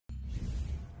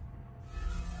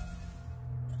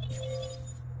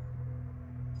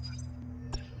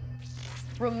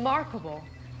Remarkable.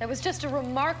 That was just a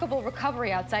remarkable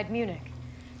recovery outside Munich.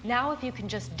 Now if you can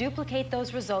just duplicate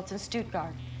those results in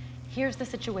Stuttgart. Here's the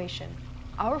situation.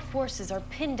 Our forces are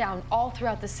pinned down all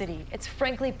throughout the city. It's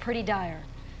frankly pretty dire.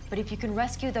 But if you can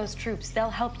rescue those troops, they'll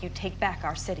help you take back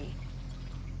our city.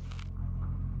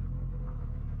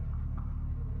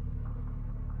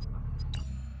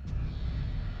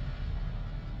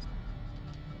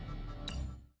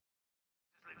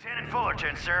 Lieutenant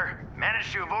Fullerton, sir.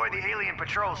 Managed to avoid the alien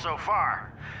patrol so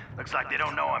far. Looks like they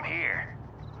don't know I'm here.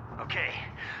 Okay,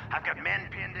 I've got men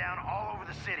pinned down all over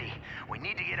the city. We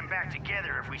need to get them back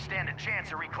together if we stand a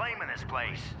chance of reclaiming this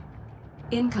place.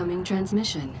 Incoming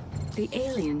transmission. The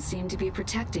aliens seem to be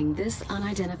protecting this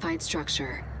unidentified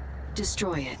structure.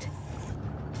 Destroy it.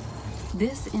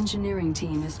 This engineering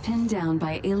team is pinned down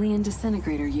by alien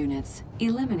disintegrator units.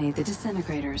 Eliminate the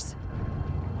disintegrators.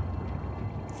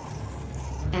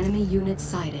 Enemy unit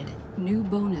sighted. New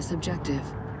bonus objective.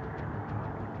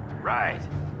 Right.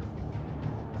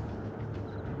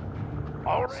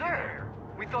 All right. Sir,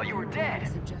 we thought you were dead.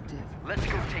 Bonus objective. Let's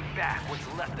go take back what's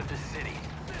left of the city.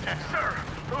 Sir,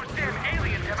 those damn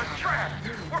aliens have us trapped.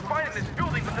 We're finding this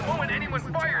building, but the moment anyone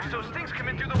fires, those things come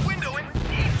in through the window and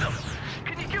eat them.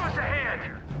 Can you give us a hand?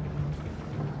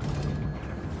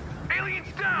 Aliens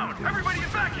down! Everybody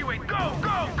evacuate! Go,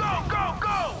 go, go, go,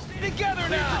 go! Together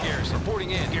now! Garrison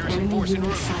reporting in. Garrison Enemy force en unit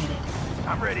route. sighted.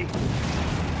 I'm ready.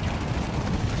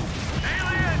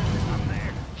 Aliens! I'm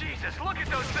there. Jesus, look at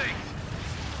those things!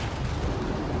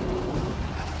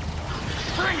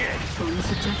 Bring it!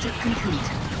 Bonus objective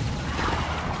complete.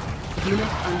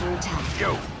 Unit under attack.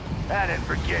 Yo, I didn't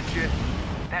forget you.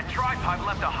 That tripod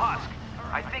left a husk.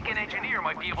 I think an engineer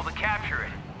might be able to capture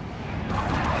it.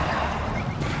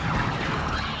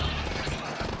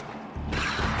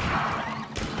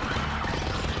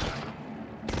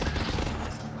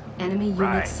 Enemy unit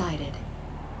Right. sighted.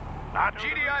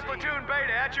 GDI platoon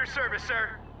beta at your service, sir.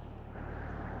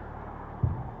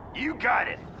 You got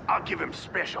it. I'll give him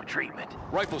special treatment.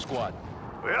 Rifle squad.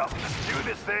 Well, let's do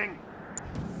this thing.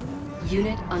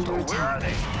 Unit under Where are attack.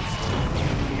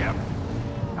 they? Yep.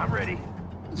 I'm ready.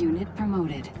 Unit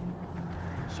promoted.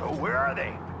 So where are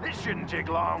they? This shouldn't take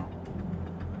long.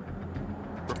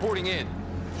 Reporting in.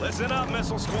 Listen up,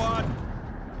 missile squad.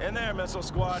 In there, missile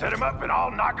squad. Set them up and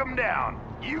I'll knock them down.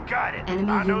 You got it.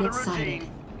 Enemy I know the unit routine. sighted.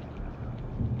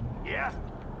 Yeah?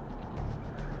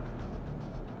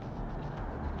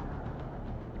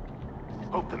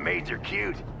 Hope the maids are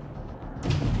cute.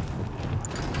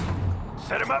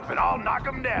 Set them up and I'll knock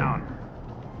them down.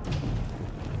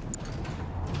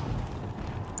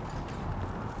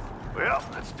 Well,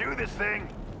 let's do this thing.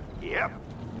 Yep.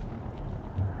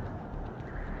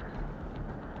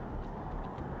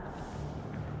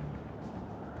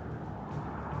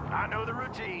 I know the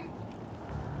routine.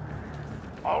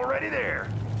 Already there.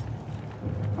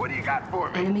 What do you got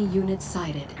for me? Enemy unit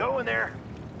sighted. Go in there.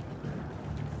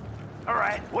 All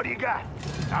right, what do you got?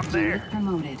 I'm there. Unit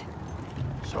promoted.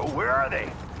 So where are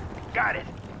they? Got it.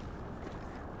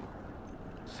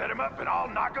 Set them up and I'll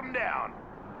knock them down.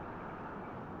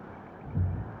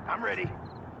 I'm ready.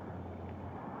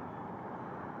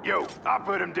 Yo, I'll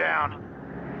put them down.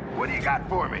 What do you got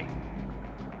for me?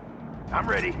 I'm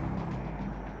ready.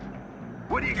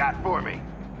 What do you got for me?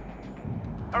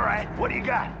 All right, what do you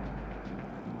got?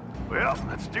 Well,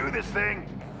 let's do this thing.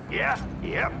 Yeah,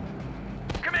 yep.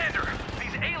 Commander,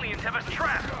 these aliens have us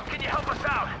trapped. Can you help us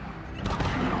out?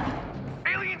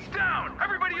 Aliens down!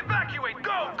 Everybody evacuate!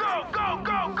 Go, go, go,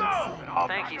 go, go!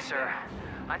 Thank you, sir.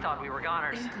 I thought we were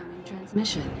goners. Incoming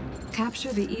transmission.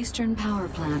 Capture the eastern power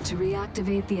plant to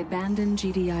reactivate the abandoned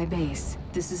GDI base.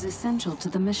 This is essential to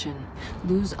the mission.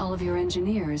 Lose all of your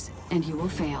engineers, and you will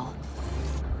fail.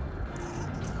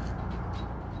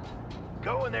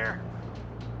 Go in there.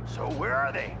 So where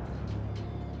are they?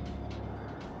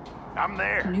 I'm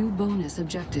there. New bonus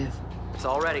objective. It's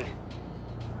all ready.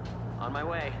 On my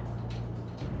way.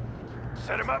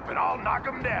 Set them up and I'll knock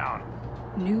them down.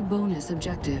 New bonus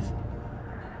objective.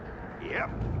 Yep.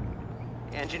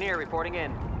 Engineer reporting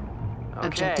in.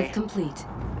 Objective Okay. complete.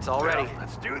 It's all ready. Well,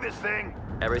 let's do this thing.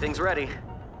 Everything's ready.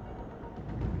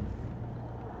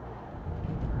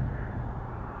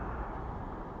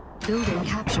 Building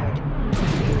captured.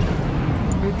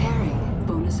 Repairing.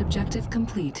 Bonus objective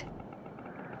complete.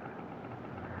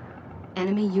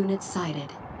 Enemy unit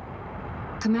sighted.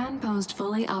 Command post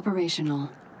fully operational.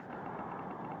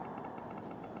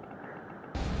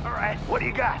 All right, what do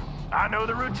you got? I know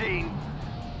the routine.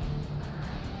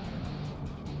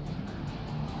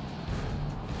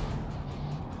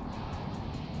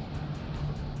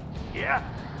 Yeah,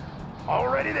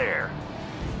 already there.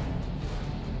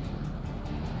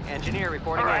 Engineer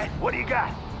reporting All right, in. what do you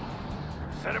got?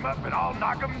 Set him up and I'll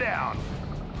knock him down.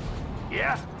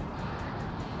 Yeah?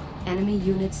 Enemy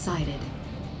unit sighted.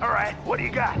 All right, what do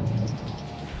you got?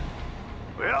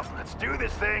 Well, let's do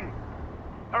this thing.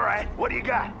 All right, what do you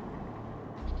got?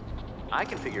 I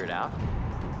can figure it out.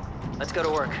 Let's go to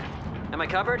work. Am I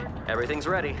covered? Everything's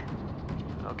ready.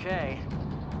 Okay.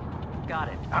 Got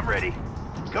it. I'm ready.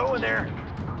 Go in there.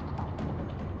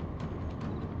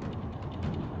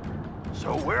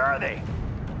 So where are they?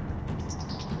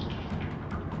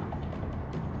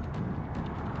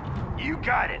 You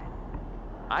got it.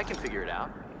 I can figure it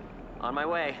out. On my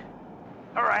way.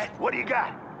 All right, what do you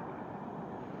got?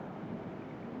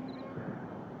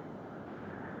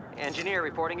 Engineer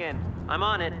reporting in. I'm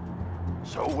on it.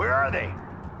 So where are they?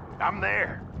 I'm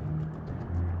there.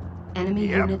 Enemy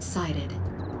Yep. unit sighted.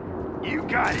 You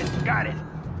got it. Got it.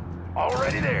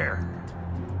 Already there.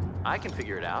 I can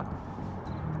figure it out.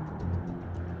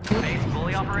 Base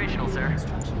fully operational, sir.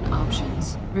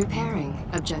 Options. Repairing.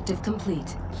 Objective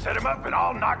complete. Set him up and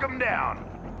I'll knock him down.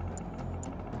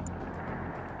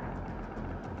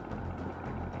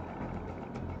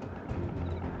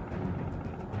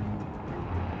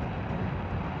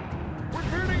 We're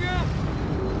turning up!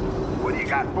 What do you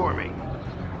got for me?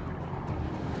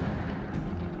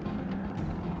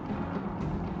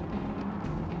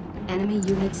 Enemy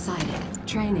unit sighted.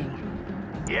 Training.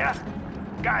 Yeah?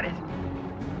 Got it.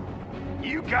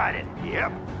 You got it.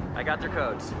 Yep. I got their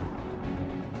codes.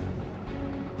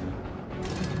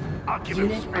 I'll give him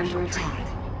Unit special under treatment. attack.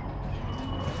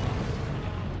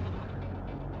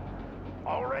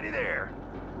 Already there.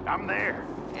 I'm there.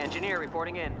 Engineer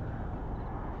reporting in.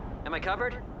 Am I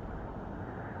covered?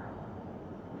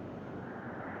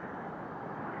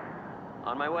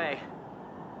 On my way.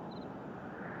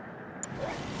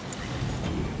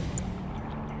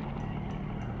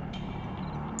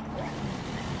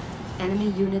 Enemy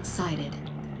unit sighted.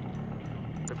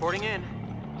 Reporting in.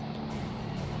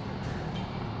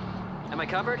 Am I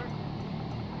covered?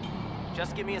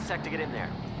 Just give me a sec to get in there.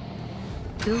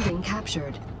 Building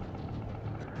captured.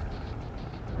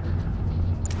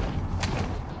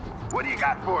 What do you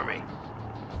got for me?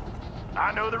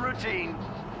 I know the routine.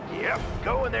 Yep,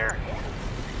 go in there.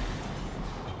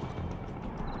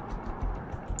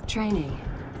 Training.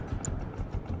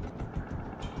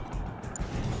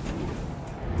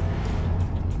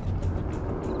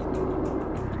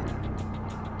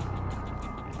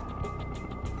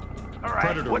 All right,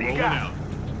 Predator what do you rolling got? out.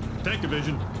 Tank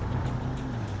division.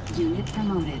 Unit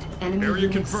promoted. Enemy Area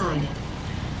unit confirmed. sighted.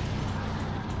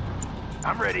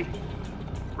 I'm ready.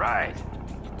 Right.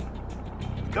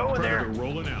 Go in Predator there.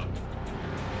 rolling out.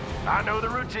 I know the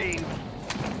routine.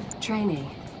 Training.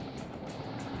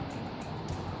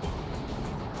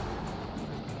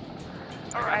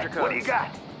 All got right, your what do you codes.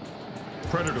 got?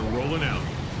 Predator rolling out.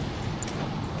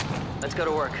 Let's go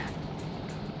to work.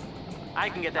 I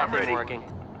can get that I'm thing ready. working.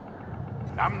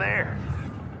 I'm there.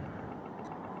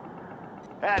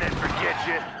 I didn't forget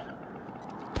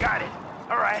you. Got it.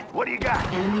 All right, what do you got?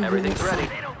 Enemy Everything's unit ready.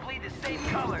 sighted. They don't bleed the same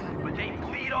color, but they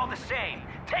bleed all the same.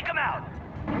 Take them out!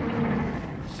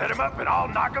 Set him up and I'll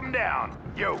knock him down.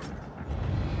 Yo.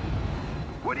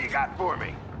 What do you got for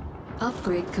me?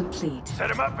 Upgrade complete. Set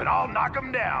him up and I'll knock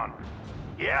him down.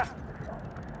 Yeah?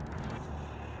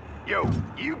 Yo,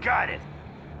 you got it.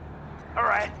 All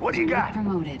right, what do you Unit got?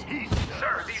 promoted. Easy.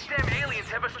 Sir, these damn aliens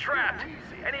have us trapped.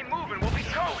 Any movement will be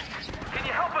toast. Can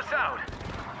you help us out?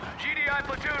 GDI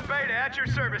Platoon Beta at your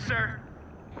service, sir.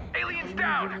 Aliens Enemy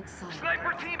down! unit sighted.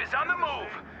 Sniper team is on the move!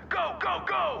 Go, go,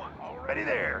 go! Already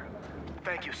there.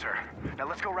 Thank you, sir. Now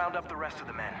let's go round up the rest of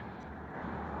the men.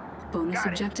 Bonus Got it.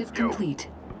 objective Go. complete.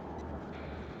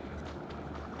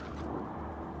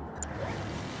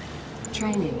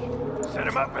 Training. Set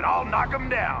him up and I'll knock him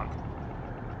down.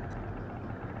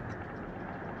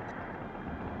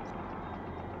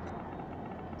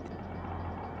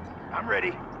 I'm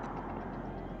ready.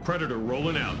 Predator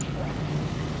rolling out.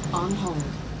 On hold.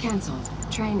 Cancelled.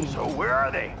 Training. So where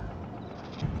are they?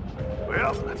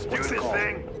 Well, let's do this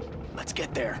thing. Let's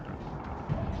get there.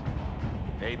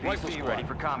 APC ready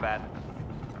for combat.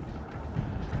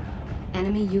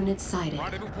 Enemy unit sighted.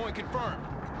 Rendezvous point confirmed.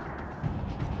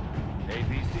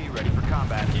 APC ready for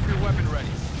combat. Keep your weapon ready.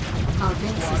 Our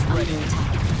base is under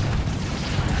attack.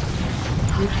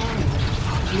 Repairing.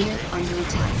 Unit under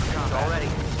attack. It's all ready.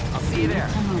 I'll see you there.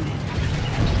 Promoted.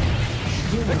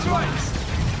 Unit lost.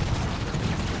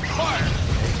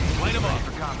 Fire! Line them up.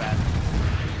 For combat.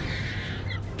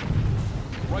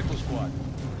 Rifle squad.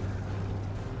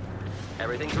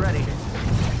 Everything's ready.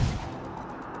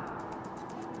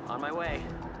 On my way.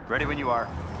 Ready when you are.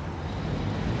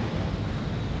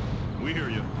 We hear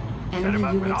you. Set Enemy him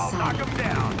up and unit I'll knock sighted. him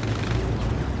down.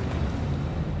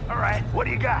 All right, what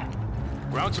do you got?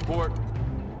 Ground support.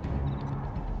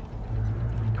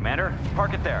 Commander,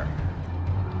 park it there.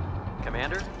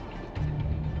 Commander?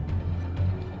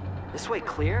 This way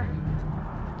clear?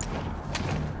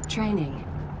 Training.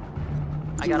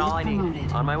 I got all I need.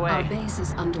 Promoted. On my way. Our base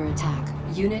is under attack.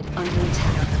 Unit under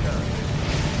attack.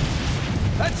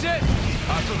 That's it!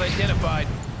 Hostiles identified.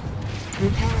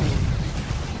 Repairing.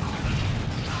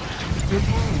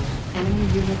 Repairing. Enemy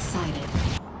unit sighted.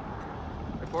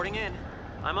 Reporting in.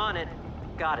 I'm on it.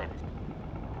 Got it.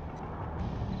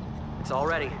 It's all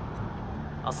ready.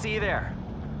 I'll see you there.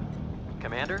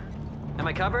 Commander? Am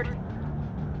I covered?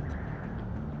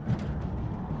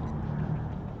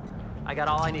 I got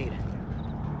all I need.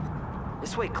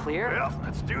 This way clear? Well,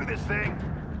 let's do this thing.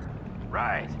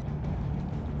 Right.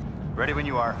 Ready when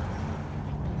you are.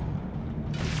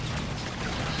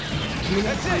 Unit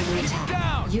That's it. under Keep attack.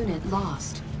 down. Unit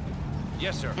lost.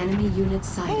 Yes, sir. Enemy unit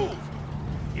sighted.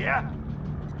 Yeah?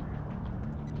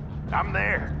 I'm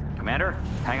there. Commander,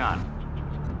 hang on.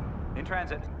 In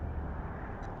transit.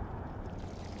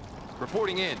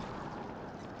 Reporting in.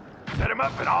 Set him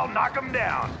up and I'll knock him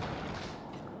down.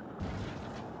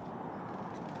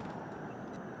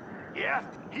 Yeah,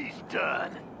 he's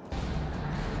done.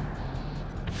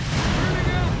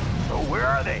 So where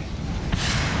are they?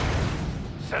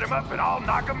 Set him up and I'll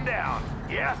knock him down.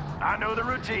 Yeah, I know the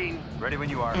routine. Ready when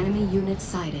you are. Enemy unit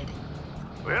sighted.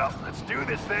 Well, let's do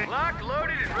this thing. Locked,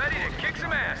 loaded, and ready to kick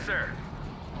some ass, sir.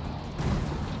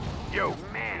 Yo,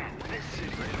 man, this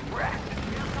is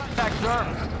wrecked. Back,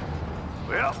 sir.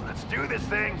 Well, let's do this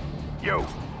thing. Yo,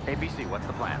 ABC, what's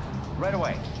the plan? Right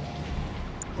away.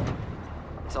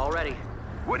 It's all ready.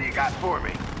 what do you got for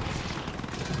me?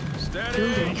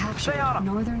 Building captured. Stay on 'em.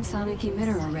 Northern sonic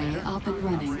emitter array up and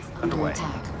running. Under Underway.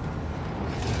 attack.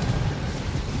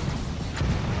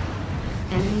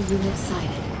 Enemy unit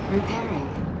sighted.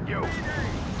 Repairing. Yo,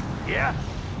 yeah?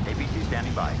 ABC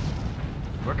standing by.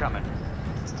 We're coming.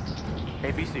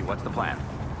 ABC, what's the plan?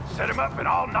 Set him up and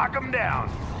I'll knock him down.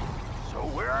 So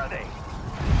where are they?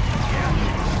 Yeah,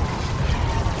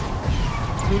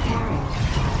 Repairing.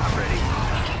 I'm ready.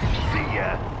 See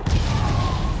ya.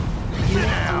 Unit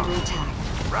down. under attack.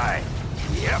 Right.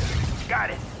 Yep, got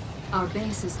it. Our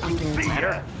base is under See attack.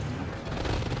 ya.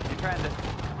 In transit.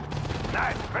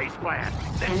 Nice face plant.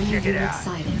 Let's Enemy check it unit out.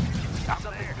 sighted.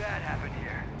 Something bad happened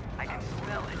here. I can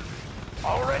smell it.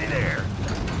 Already there.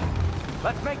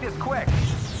 Let's make this quick.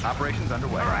 Operations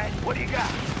underway. All right, what do you got?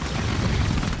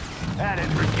 That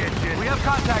didn't forget you. We have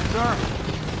contact, sir.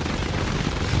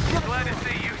 Glad to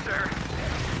see you, sir.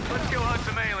 Let's go hunt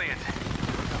some aliens.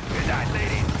 Good night,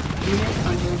 ladies. Unit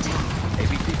under attack.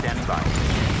 ABC standing by.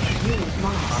 Unit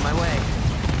On lost. my way.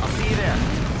 I'll see you there.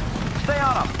 Stay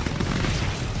on them.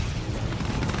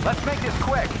 Let's make this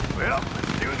quick. Well,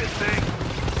 let's do this thing.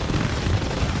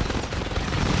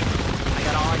 I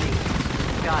got all I need.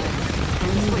 Got it.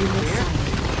 Enemy unit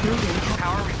sighted. Building captured.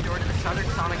 Power restored to the southern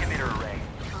sonic emitter array.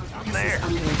 This there. is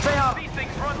under Stay attack. up. These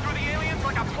things run through the aliens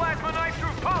like a plasma knife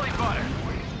through poly butter.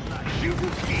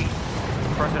 Shooting ski.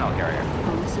 Personnel carrier.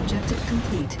 Bonus objective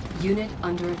complete. Unit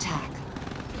under attack.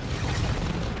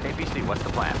 ABC, what's the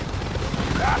plan?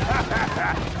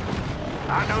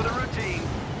 I know the routine.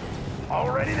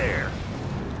 Already there.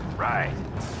 Right.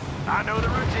 I know the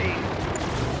routine.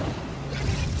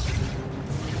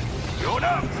 Going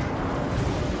up.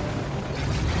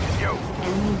 Yo,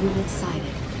 Enemy unit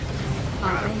sighted.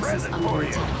 Our got a base is present for under you.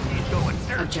 attack. He's going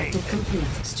dirt Objective chasing.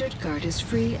 complete. Stuttgart is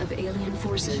free of alien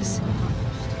forces.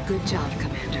 Good job,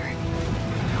 Commander.